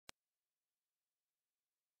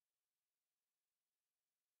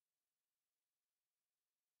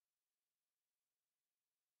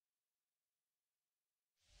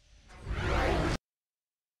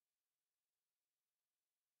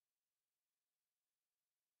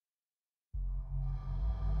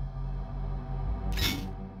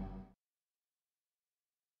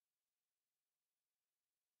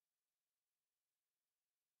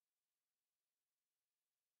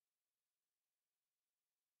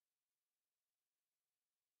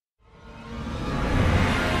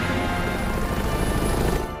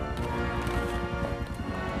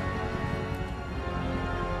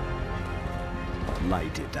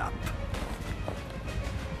light it up.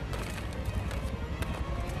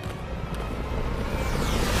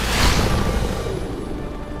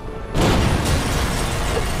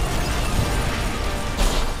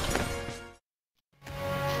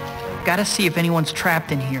 Gotta see if anyone's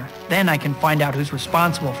trapped in here. Then I can find out who's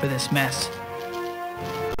responsible for this mess.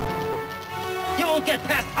 You won't get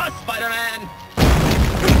past us, Spider-Man!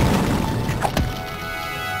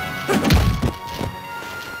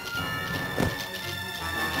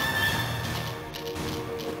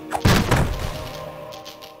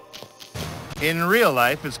 In real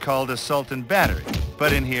life, it's called assault and battery.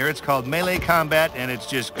 But in here, it's called melee combat, and it's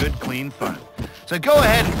just good, clean fun. So go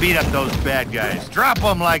ahead and beat up those bad guys. Drop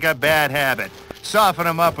them like a bad habit. Soften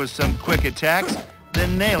them up with some quick attacks,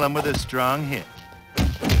 then nail them with a strong hit.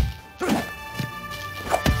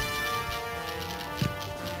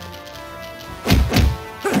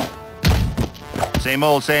 Same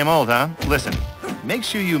old, huh? Listen, make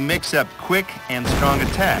sure you mix up quick and strong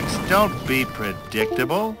attacks. Don't be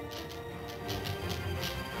predictable.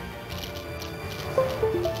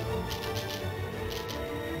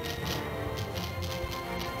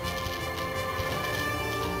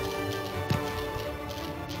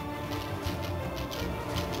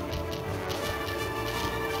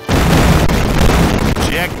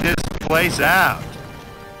 Check this place out.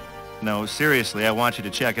 No, seriously, I want you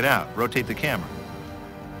to check it out. Rotate the camera.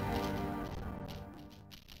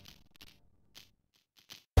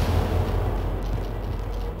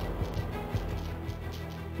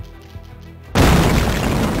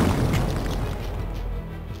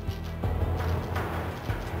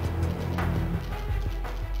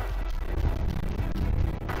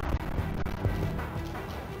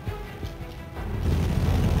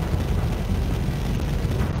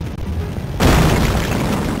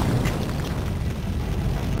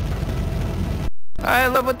 I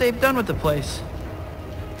love what they've done with the place.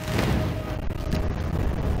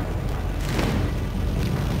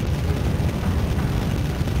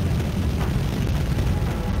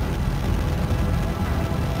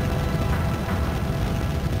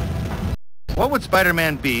 What would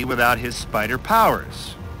Spider-Man be without his spider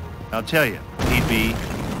powers? I'll tell you, he'd be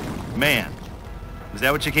Man. Is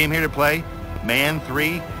that what you came here to play? Man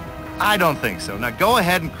 3? I don't think so. Now go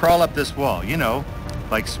ahead and crawl up this wall, you know,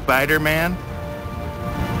 like Spider-Man.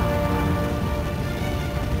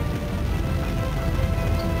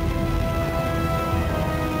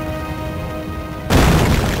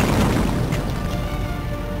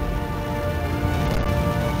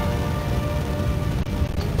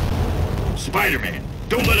 Spider-Man,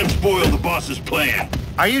 don't let him spoil the boss's plan.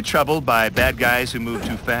 Are you troubled by bad guys who move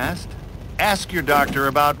too fast? Ask your doctor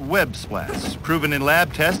about web splats, proven in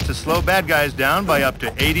lab tests to slow bad guys down by up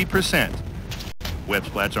to 80%. Web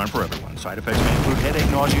splats aren't for everyone. Side effects may include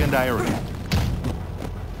headache, nausea, and diarrhea.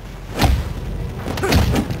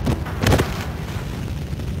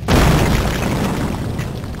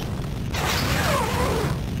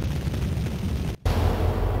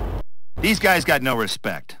 These guys got no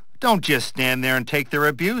respect. Don't just stand there and take their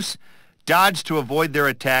abuse. Dodge to avoid their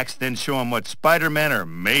attacks, then show them what Spider-Men are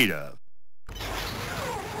made of.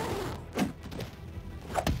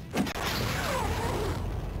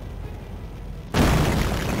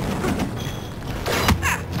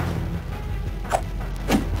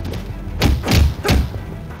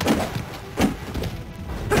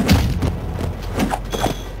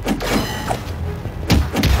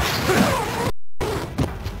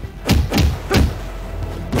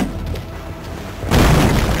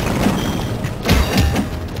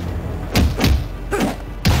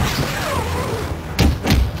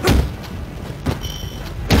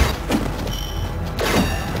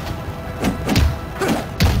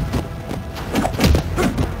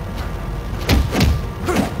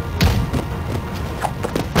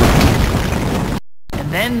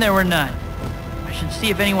 Then there were none. I should see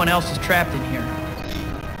if anyone else is trapped in here.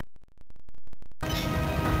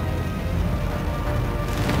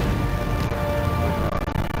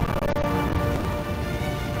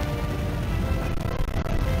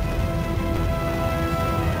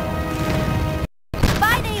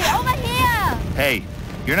 Spidey, over here! Hey,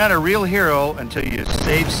 you're not a real hero until you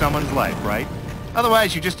save someone's life, right?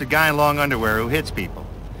 Otherwise, you're just a guy in long underwear who hits people.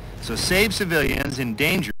 So save civilians in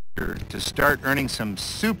danger to start earning some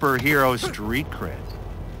superhero street cred.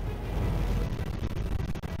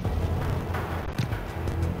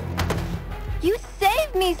 You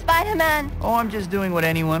saved me, Spider-Man! Oh, I'm just doing what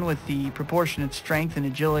anyone with the proportionate strength and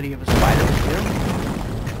agility of a spider would do.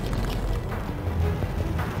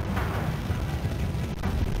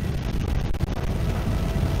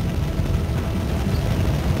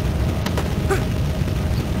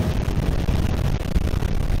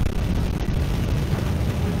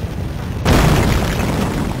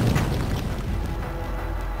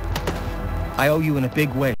 I owe you in a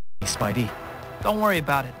big way, Spidey. Don't worry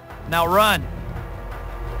about it. Now run!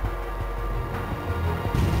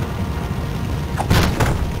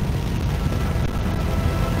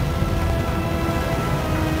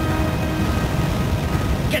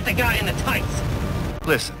 Get the guy in the tights!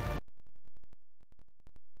 Listen.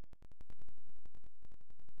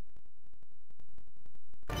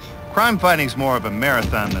 Crime fighting's more of a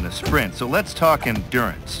marathon than a sprint, so let's talk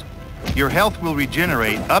endurance. Your health will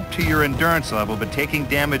regenerate up to your endurance level, but taking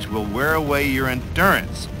damage will wear away your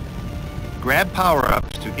endurance. Grab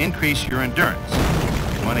power-ups to increase your endurance.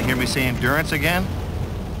 You want to hear me say endurance again?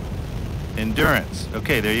 Endurance.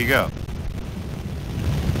 Okay, there you go.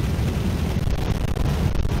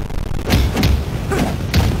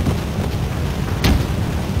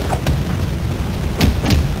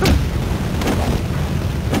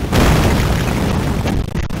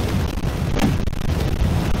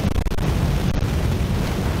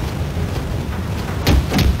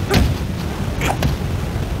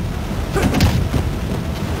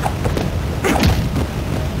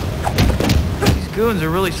 Goons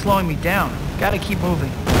are really slowing me down. Gotta keep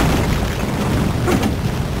moving.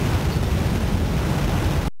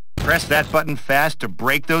 Press that button fast to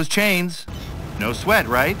break those chains. No sweat,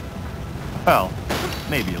 right? Well,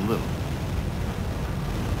 maybe a little.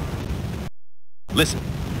 Listen,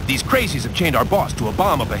 these crazies have chained our boss to a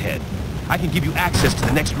bomb up ahead. I can give you access to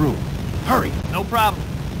the next room. Hurry! No problem.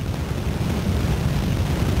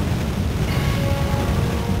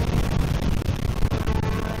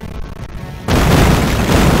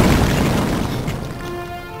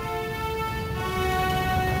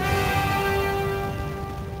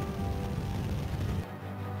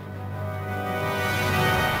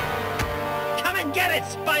 Get it,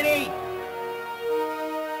 Spidey!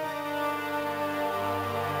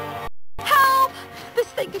 Help! This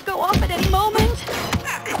thing could go off at any moment.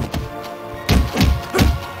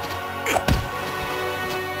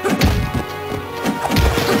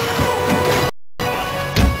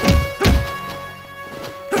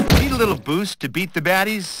 Need a little boost to beat the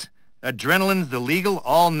baddies? Adrenaline's the legal,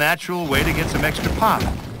 all-natural way to get some extra pop.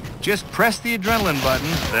 Just press the adrenaline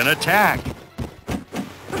button, then attack.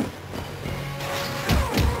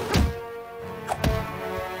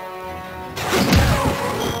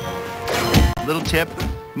 Little tip,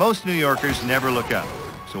 most New Yorkers never look up,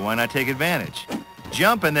 so why not take advantage?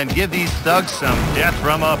 Jump and then give these thugs some death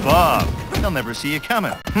from above. They'll never see you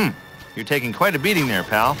coming. You're taking quite a beating there,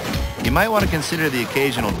 pal. You might want to consider the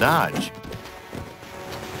occasional dodge.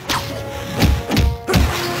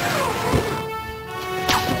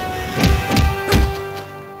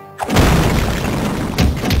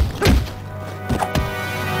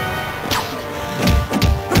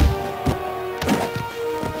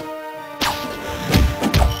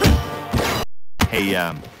 Hey,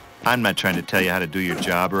 I'm not trying to tell you how to do your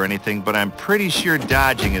job or anything, but I'm pretty sure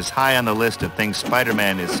dodging is high on the list of things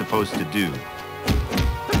Spider-Man is supposed to do.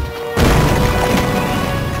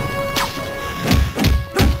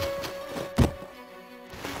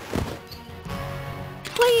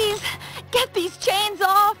 Please, get these chains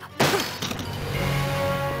off.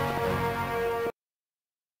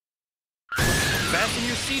 Fasten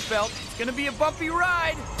your seatbelt. It's gonna be a bumpy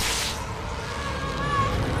ride.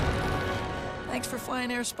 Thanks for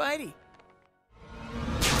flying Air Spidey.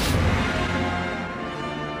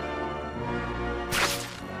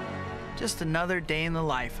 Just another day in the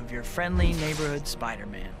life of your friendly neighborhood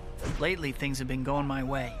Spider-Man. Lately, things have been going my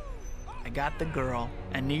way. I got the girl,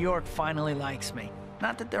 and New York finally likes me.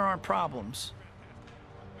 Not that there aren't problems.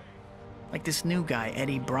 Like this new guy,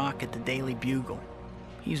 Eddie Brock at the Daily Bugle.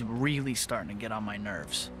 He's really starting to get on my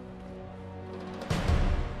nerves.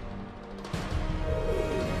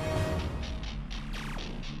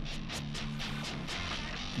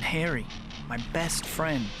 And Harry, my best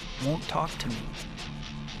friend, won't talk to me.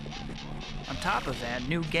 On top of that,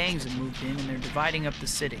 new gangs have moved in and they're dividing up the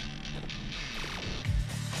city.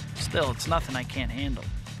 Still, it's nothing I can't handle.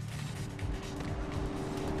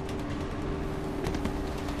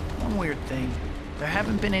 One weird thing, there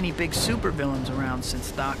haven't been any big supervillains around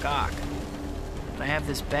since Doc Ock. But I have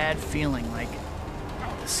this bad feeling like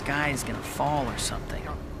the sky is gonna fall or something.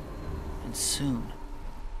 And soon.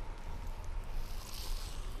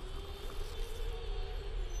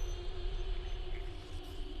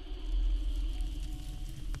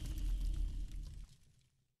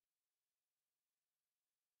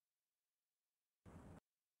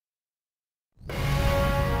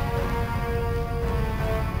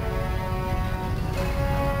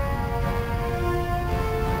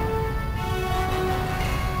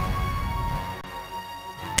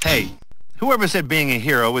 Hey, whoever said being a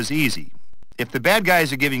hero was easy? If the bad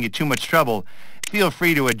guys are giving you too much trouble, feel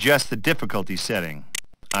free to adjust the difficulty setting.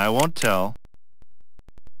 I won't tell.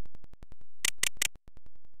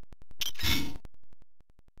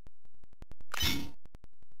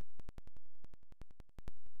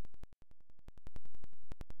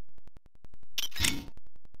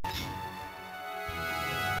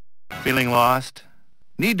 Feeling lost?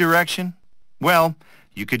 Need direction? Well,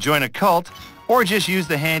 you could join a cult or just use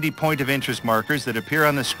the handy point of interest markers that appear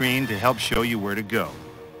on the screen to help show you where to go.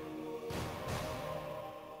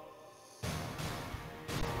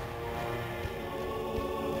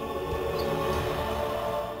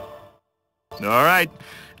 All right,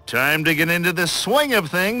 time to get into the swing of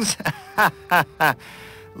things.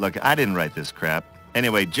 Look, I didn't write this crap.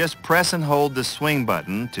 Anyway, just press and hold the swing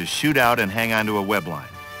button to shoot out and hang onto a web line.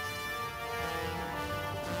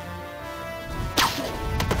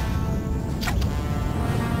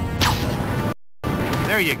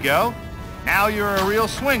 There you go. Now you're a real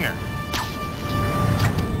swinger.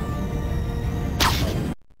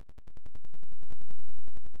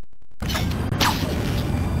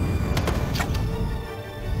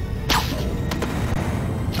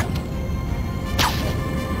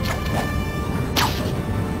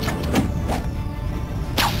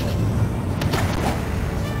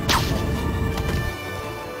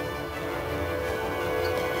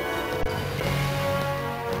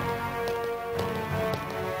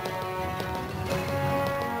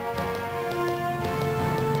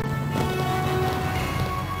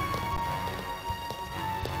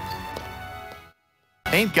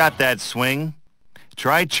 Ain't got that swing?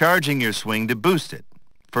 Try charging your swing to boost it.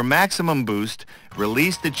 For maximum boost,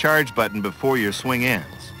 release the charge button before your swing ends.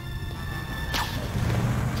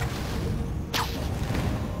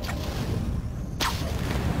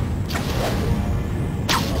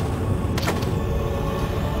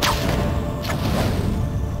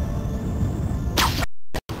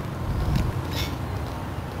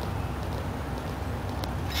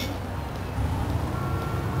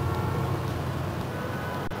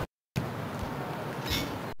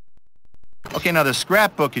 Okay, now the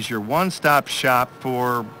scrapbook is your one-stop shop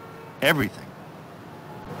for everything.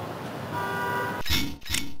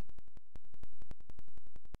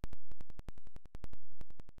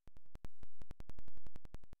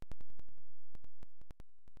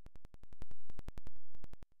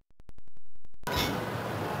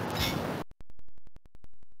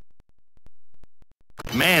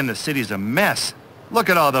 Man, the city's a mess. Look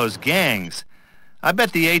at all those gangs. I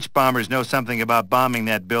bet the H-bombers know something about bombing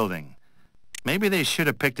that building. Maybe they should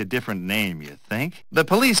have picked a different name, you think? The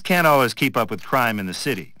police can't always keep up with crime in the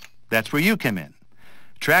city. That's where you come in.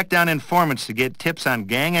 Track down informants to get tips on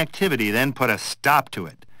gang activity, then put a stop to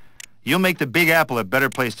it. You'll make the Big Apple a better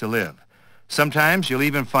place to live. Sometimes you'll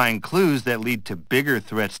even find clues that lead to bigger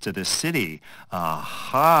threats to the city.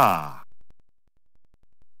 Aha!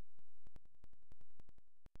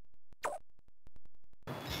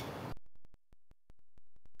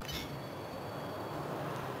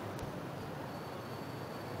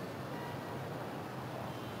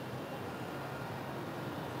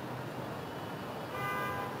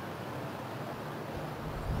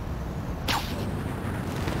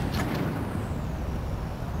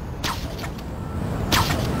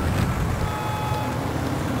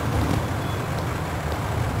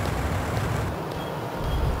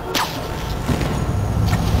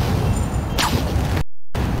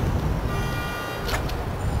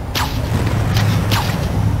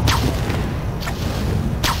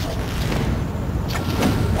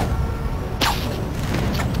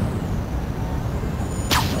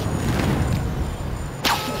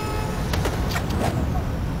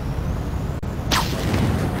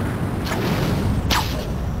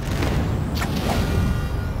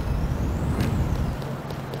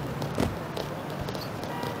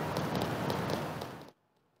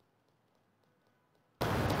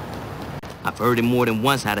 I've heard it more than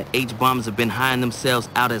once how the H-bombers have been hiring themselves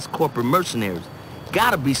out as corporate mercenaries.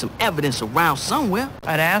 Gotta be some evidence around somewhere.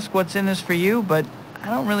 I'd ask what's in this for you, but I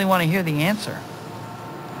don't really want to hear the answer.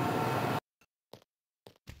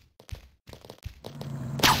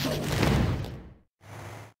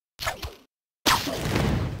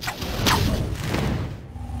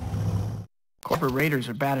 Corporate raiders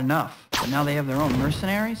are bad enough, but now they have their own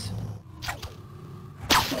mercenaries?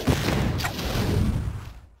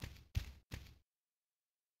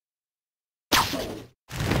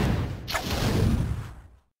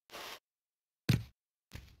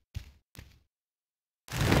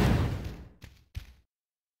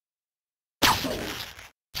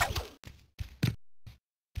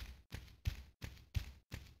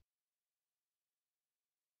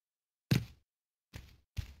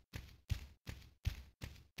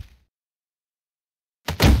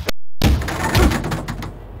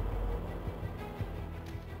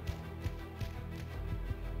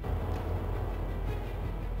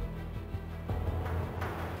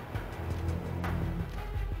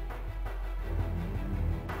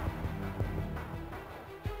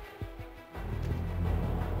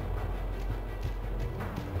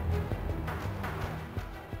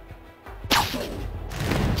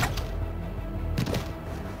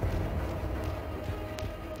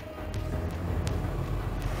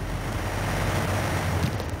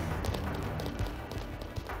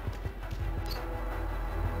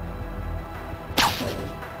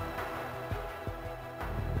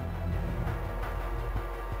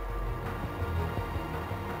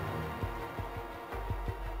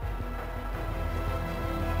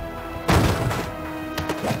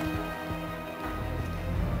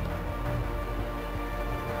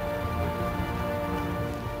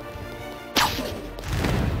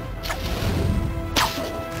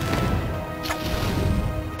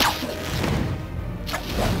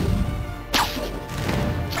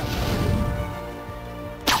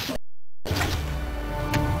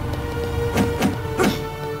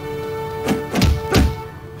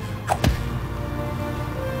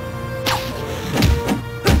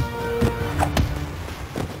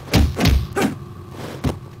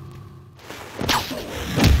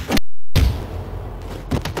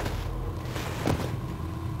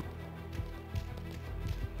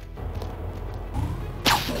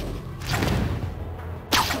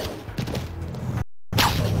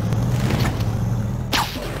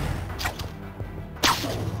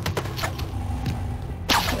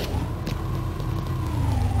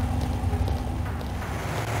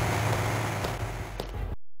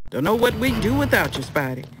 Don't know what we'd do without you,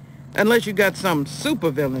 Spidey. Unless you got some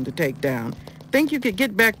supervillain to take down. Think you could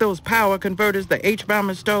get back those power converters the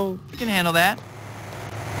H-bomber stole? You can handle that.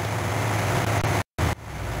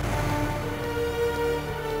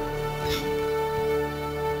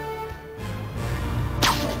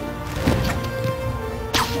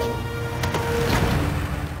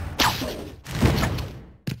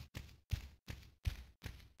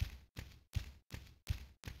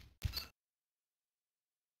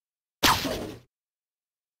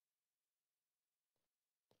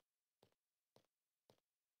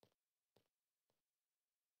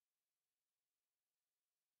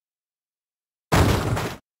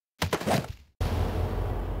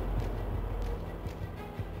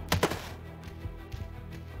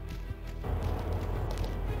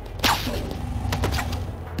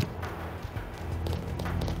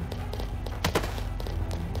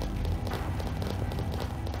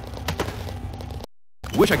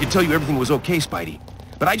 Wish I could tell you everything was okay, Spidey.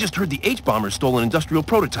 But I just heard the H-bomber stole an industrial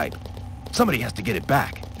prototype. Somebody has to get it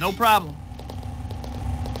back. No problem.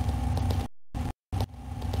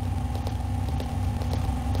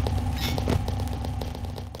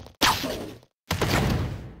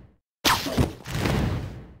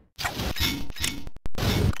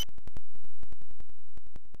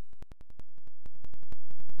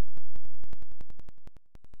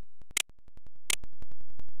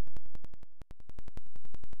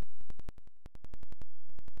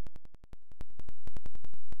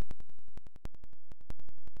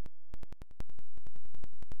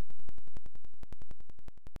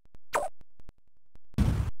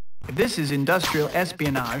 If this is industrial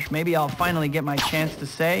espionage, maybe I'll finally get my chance to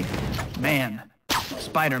say, man,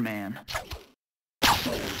 Spider-Man.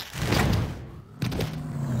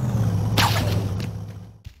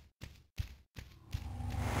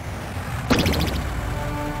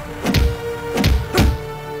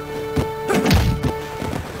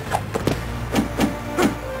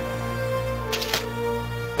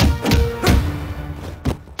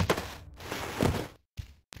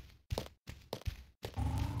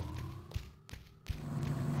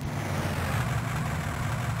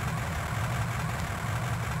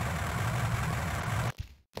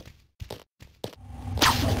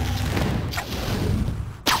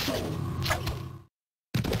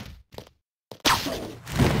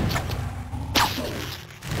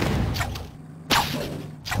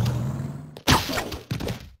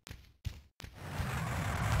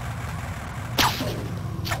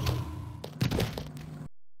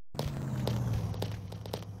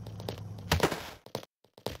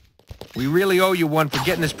 We really owe you one for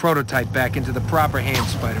getting this prototype back into the proper hands,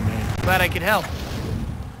 Spider-Man. Glad I could help.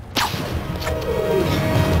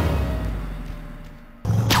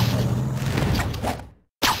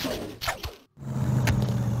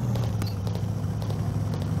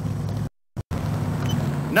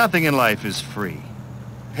 Nothing in life is free.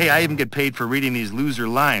 Hey, I even get paid for reading these loser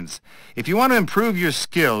lines. If you want to improve your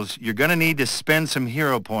skills, you're gonna need to spend some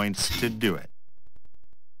hero points to do it.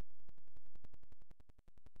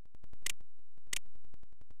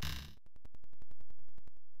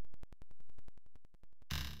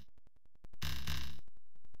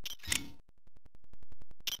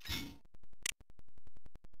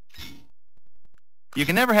 You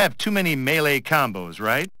can never have too many melee combos,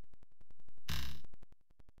 right?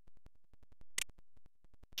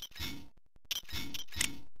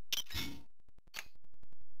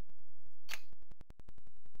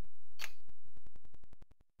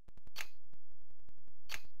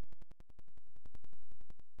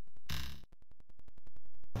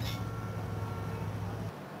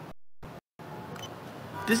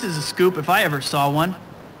 This is a scoop if I ever saw one.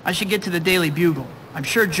 I should get to the Daily Bugle. I'm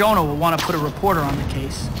sure Jonah will want to put a reporter on the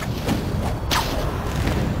case.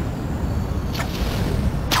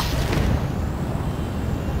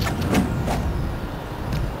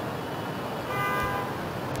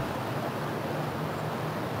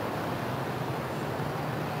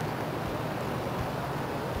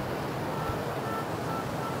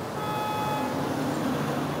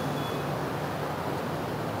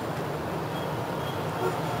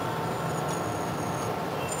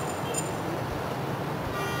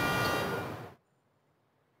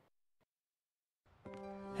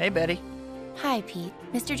 Hey, Betty. Hi, Pete.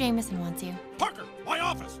 Mr. Jameson wants you. Parker, my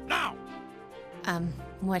office, now!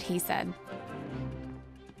 What he said.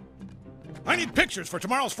 I need pictures for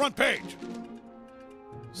tomorrow's front page.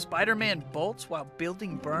 Spider-Man bolts while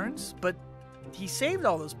building burns? But he saved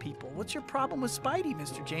all those people. What's your problem with Spidey,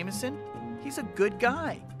 Mr. Jameson? He's a good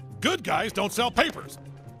guy. Good guys don't sell papers.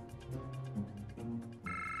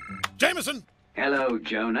 Jameson! Hello,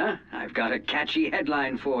 Jonah. I've got a catchy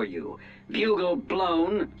headline for you. Bugle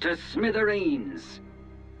blown to smithereens.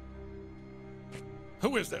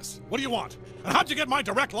 Who is this? What do you want? And how'd you get my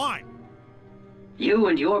direct line? You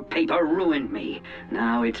and your paper ruined me.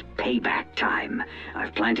 Now it's payback time.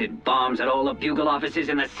 I've planted bombs at all the Bugle offices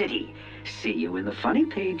in the city. See you in the funny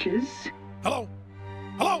pages. Hello?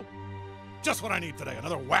 Hello? Just what I need today,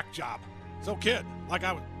 another whack job. So kid, like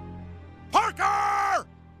I was... Parker!